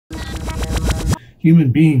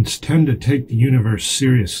Human beings tend to take the universe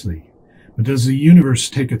seriously, but does the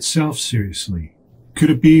universe take itself seriously?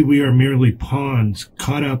 Could it be we are merely pawns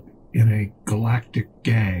caught up in a galactic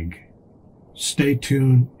gag? Stay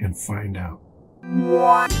tuned and find out.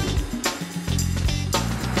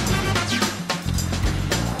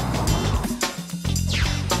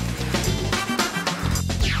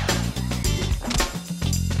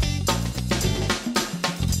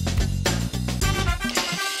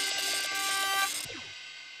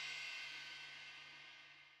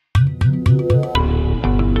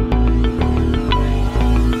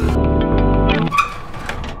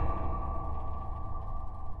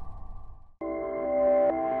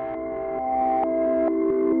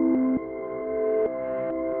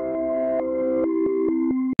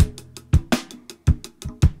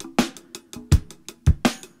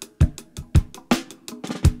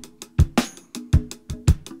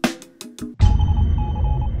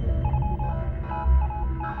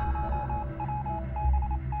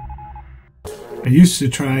 I used to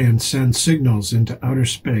try and send signals into outer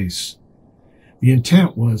space. The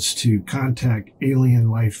intent was to contact alien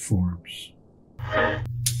life forms.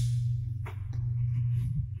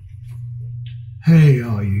 Hey,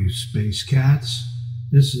 all you space cats.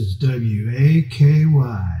 This is WAKY,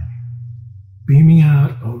 beaming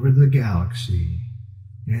out over the galaxy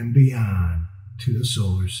and beyond to the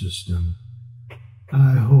solar system.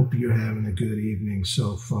 I hope you're having a good evening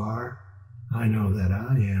so far. I know that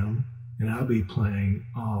I am. And I'll be playing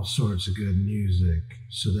all sorts of good music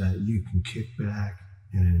so that you can kick back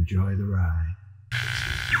and enjoy the ride.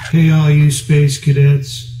 Hey, all you space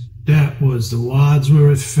cadets, that was the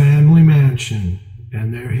Wadsworth Family Mansion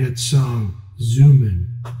and their hit song, Zoomin'.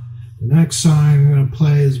 The next song I'm going to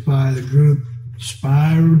play is by the group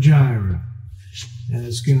Spyro Gyra, and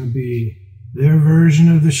it's going to be their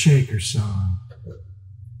version of the Shaker song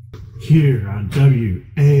here on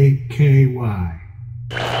WAKY.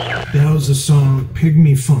 That was the song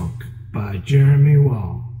Pygmy Funk by Jeremy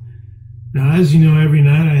Wall. Now, as you know, every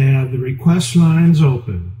night I have the request lines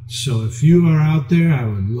open, so if you are out there, I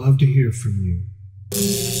would love to hear from you.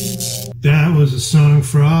 That was a song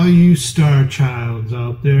for all you star childs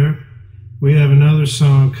out there. We have another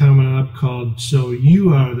song coming up called So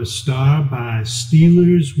You Are the Star by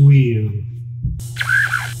Steeler's Wheel.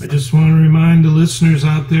 I just want to remind the listeners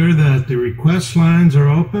out there that the request lines are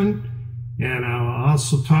open, and I'll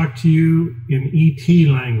also talk to you in ET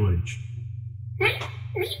language.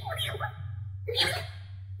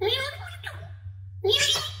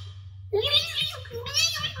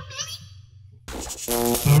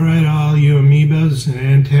 Alright, all you amoebas and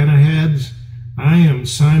antenna heads, I am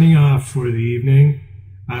signing off for the evening.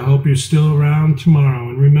 I hope you're still around tomorrow,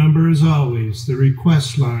 and remember, as always, the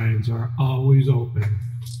request lines are always open.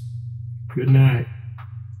 Good night.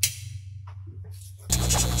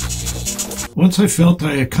 Once I felt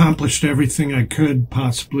I accomplished everything I could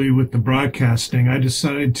possibly with the broadcasting, I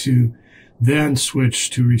decided to then switch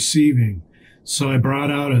to receiving. So I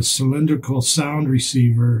brought out a cylindrical sound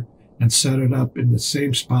receiver and set it up in the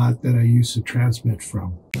same spot that I used to transmit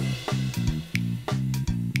from.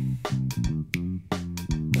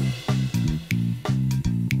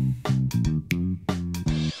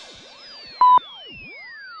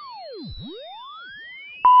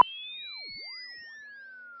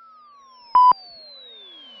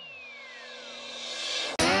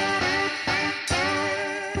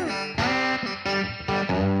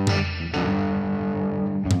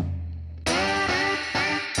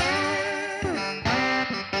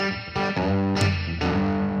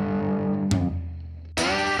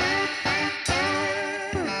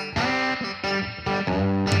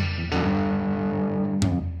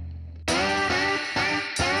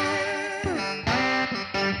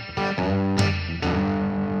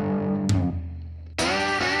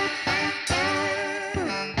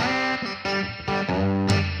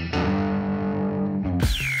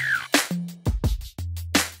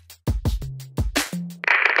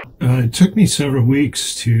 It took me several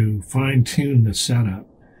weeks to fine-tune the setup.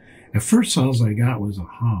 At first, all I got was a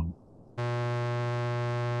hum.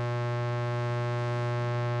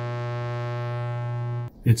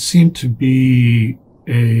 It seemed to be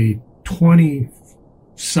a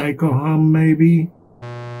 20-cycle hum, maybe.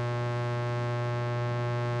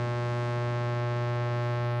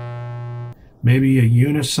 Maybe a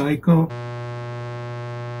unicycle.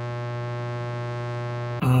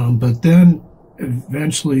 But then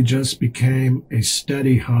eventually just became a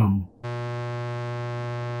steady hum.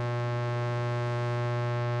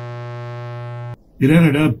 It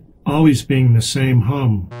ended up always being the same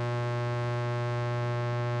hum.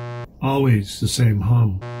 Always the same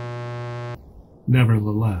hum.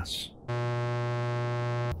 Nevertheless.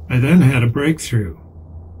 I then had a breakthrough.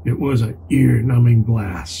 It was an ear-numbing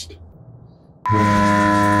blast.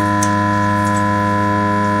 I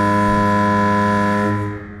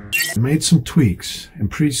made some tweaks,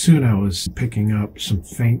 and pretty soon I was picking up some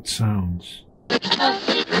faint sounds.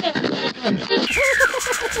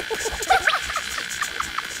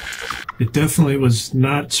 It definitely was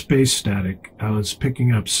not space static. I was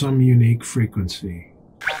picking up some unique frequency.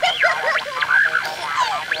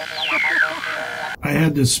 I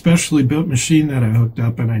had this specially built machine that I hooked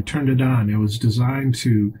up, and I turned it on. It was designed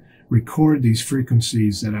to record these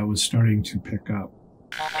frequencies that I was starting to pick up.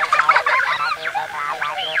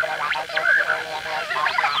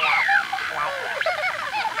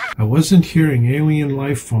 I wasn't hearing alien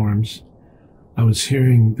life forms. I was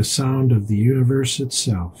hearing the sound of the universe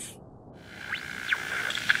itself.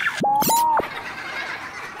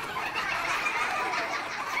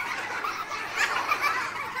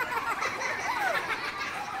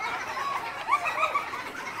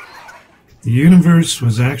 The universe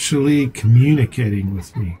was actually communicating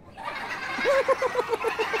with me.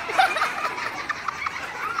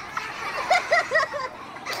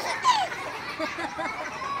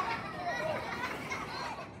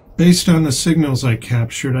 Based on the signals I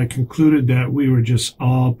captured, I concluded that we were just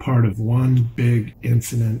all part of one big,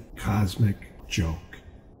 infinite, cosmic joke.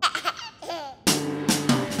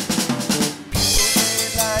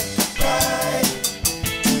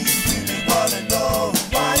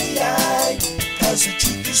 The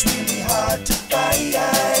truth is really hard to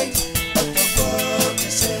find, but the world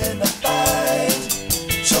is in a bind.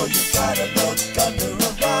 So you gotta look under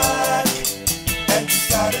a rock, and you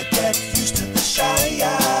gotta get used to the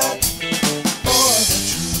shine. For the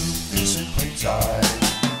truth is in plain sight,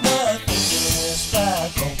 nothing is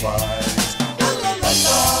black or white. La la la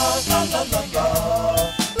la, la la la la,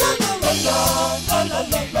 la la la la, la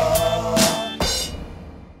la la.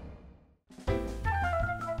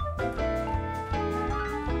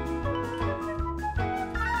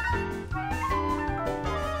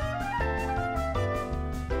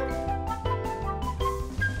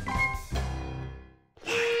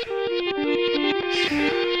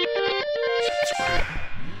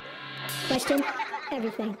 Question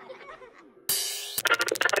everything.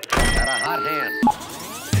 Got a hot hand.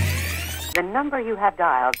 The number you have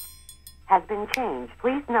dialed has been changed.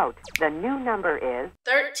 Please note, the new number is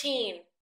 13.